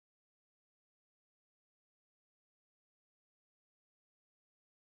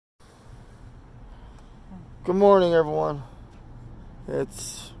Good morning, everyone.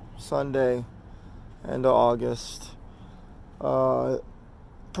 It's Sunday, end of August.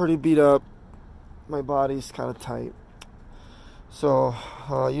 Pretty beat up. My body's kind of tight. So,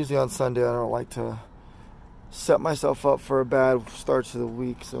 usually on Sunday, I don't like to set myself up for a bad start to the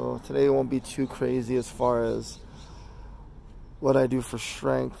week. So, today won't be too crazy as far as what I do for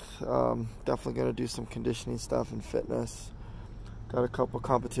strength. Definitely going to do some conditioning stuff and fitness. Got a couple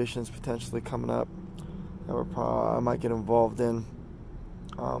competitions potentially coming up that I might get involved in.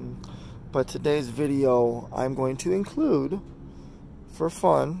 But today's video I'm going to include for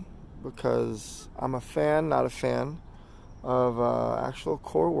fun, because I'm a fan, not a fan, of actual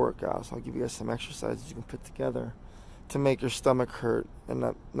core workouts. I'll give you guys some exercises you can put together to make your stomach hurt.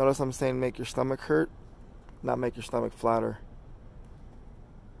 And notice I'm saying make your stomach hurt, not make your stomach flatter.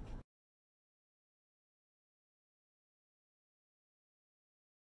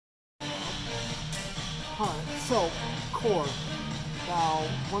 Alright, so core. Now,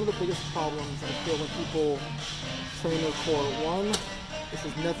 one of the biggest problems I feel when people train their core, one, this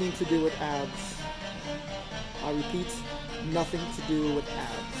has nothing to do with abs. I repeat, nothing to do with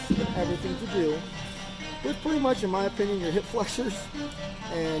abs, but everything to do with pretty much, in my opinion, your hip flexors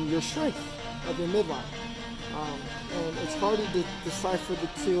and your strength of your midline. And it's hard to decipher the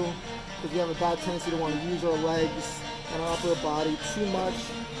two because we have a bad tendency to want to use our legs and our upper body too much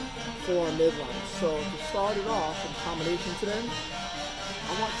for our midline. So to start it off in combination today,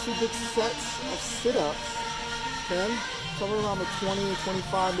 I want 2 big sets of sit-ups, okay? Somewhere around the 20,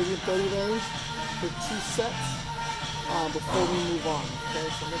 25, maybe 30 range for 2 sets before we move on, okay?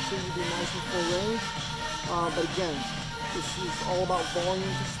 So make sure you do nice and full range. But again, this is all about volume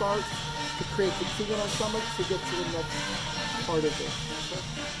to start, to create fatigue in our stomach to get to the next part of this, okay?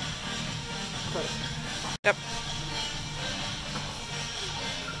 Okay. Yep.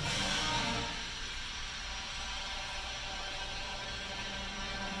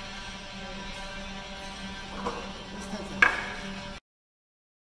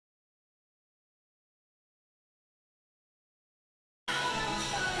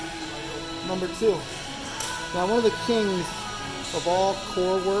 Number 2. Now, one of the kings of all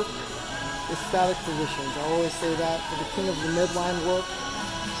core work is static positions. I always say that for the king of the midline work,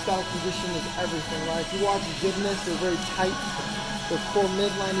 static position is everything, right? If you watch gymnasts, they're very tight. Their core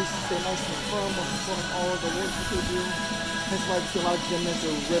midline needs to stay nice and firm when performing all of the work that they do. That's why I see a lot of gymnasts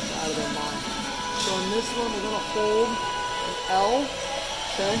are ripped out of their mind. So in this one, we're going to hold an L,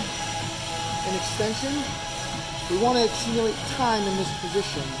 okay? An extension. We want to accumulate time in this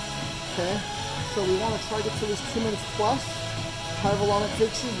position. Okay, so we want to try to get to at least 2 minutes plus. However long it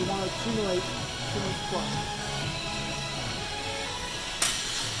takes you, we want to accumulate 2 minutes plus.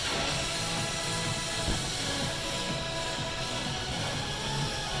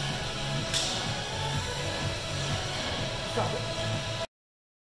 Stop it.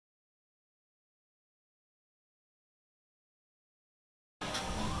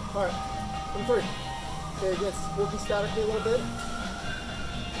 Alright, number 3. Okay, again, working statically a little bit.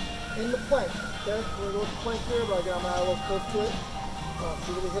 In the plank, okay? We're going to go with the plank here, but again, I'm going to add a little curve to it. So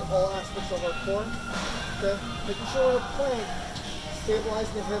we really hit all aspects of our core. Okay? Making sure we're in a plank,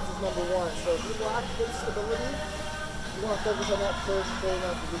 stabilizing the hips is number 1. So if you lack hip stability, you want to focus on that first, holding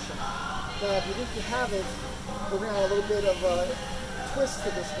that position. Now, if you think you have it, we're going to add a little bit of a twist to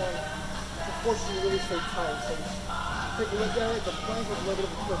this one to force you to really stay tight. So take a look at it, the plank with a little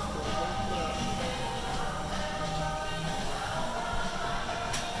bit of a twist to it. Okay?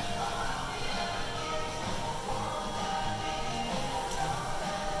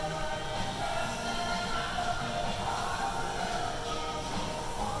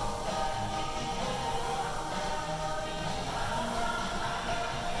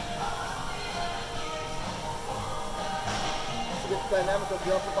 Dynamic of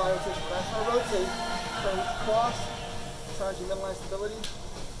the upper body rotation. When I rotate, try to cross, massage your midline stability,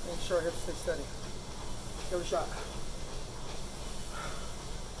 make sure our hips stay steady. Give it a shot.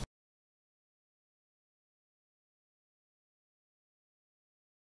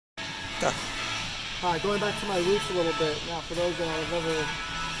 Alright, going back to my roots a little bit. Now, for those that have never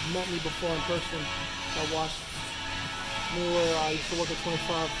met me before in person, that watched me where I used to work at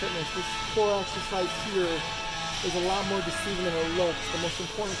 24-Hour Fitness, this core exercise here is a lot more deceiving than it looks. The most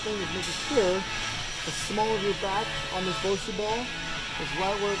important thing is making sure the small of your back on this Bosu ball is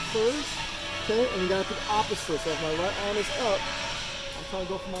right where it curves, okay? And you gotta do the opposite. So if my right arm is up, I'm trying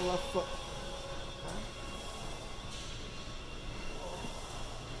to go for my left foot.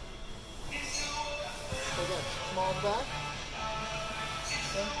 Okay? So again, small back.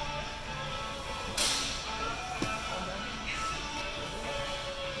 Okay?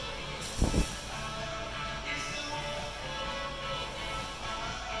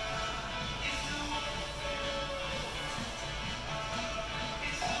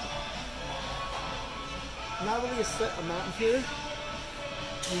 not really a set amount here.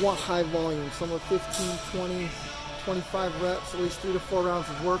 You want high volume, somewhere 15, 20, 25 reps, at least 3 to 4 rounds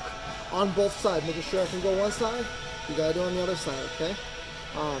of work on both sides. Making sure I can go one side, you gotta do it on the other side, okay?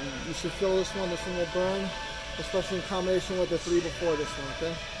 You should feel this one will burn, especially in combination with the 3 before this one,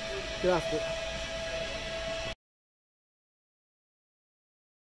 okay? Get after it.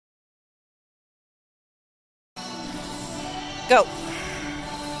 Go.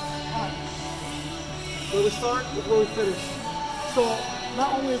 Alright, where we start is where we finish. So,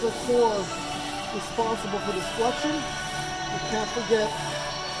 not only is the core responsible for this flexion, we can't forget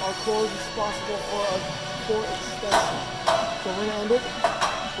our core is responsible for our core extension. So we're going to end it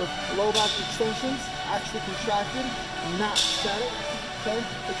with low back extensions, actually contracted, not static, okay?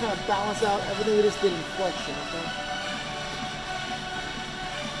 To kind of balance out everything we just did in flexion, okay?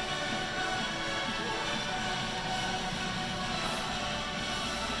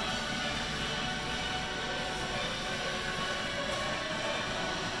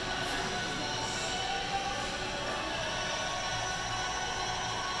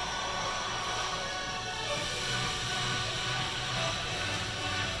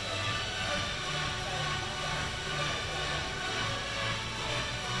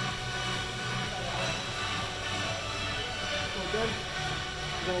 Again,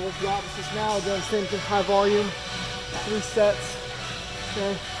 we're going to work the opposites now. Again, same thing, high volume, 3 sets,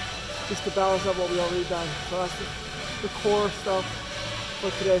 okay, just to balance out what we already done. So that's the core stuff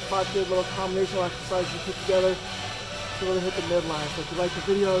for today. 5 good little combinational exercises you put together to really hit the midline. So if you like the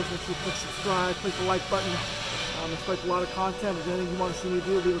videos, make sure you click subscribe, click the like button. Expect a lot of content. If there's anything you want to see me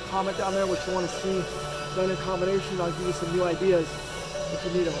do, leave a comment down there what you want to see done in combinations. I'll give you some new ideas if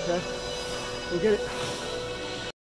you need them, okay? We'll get it.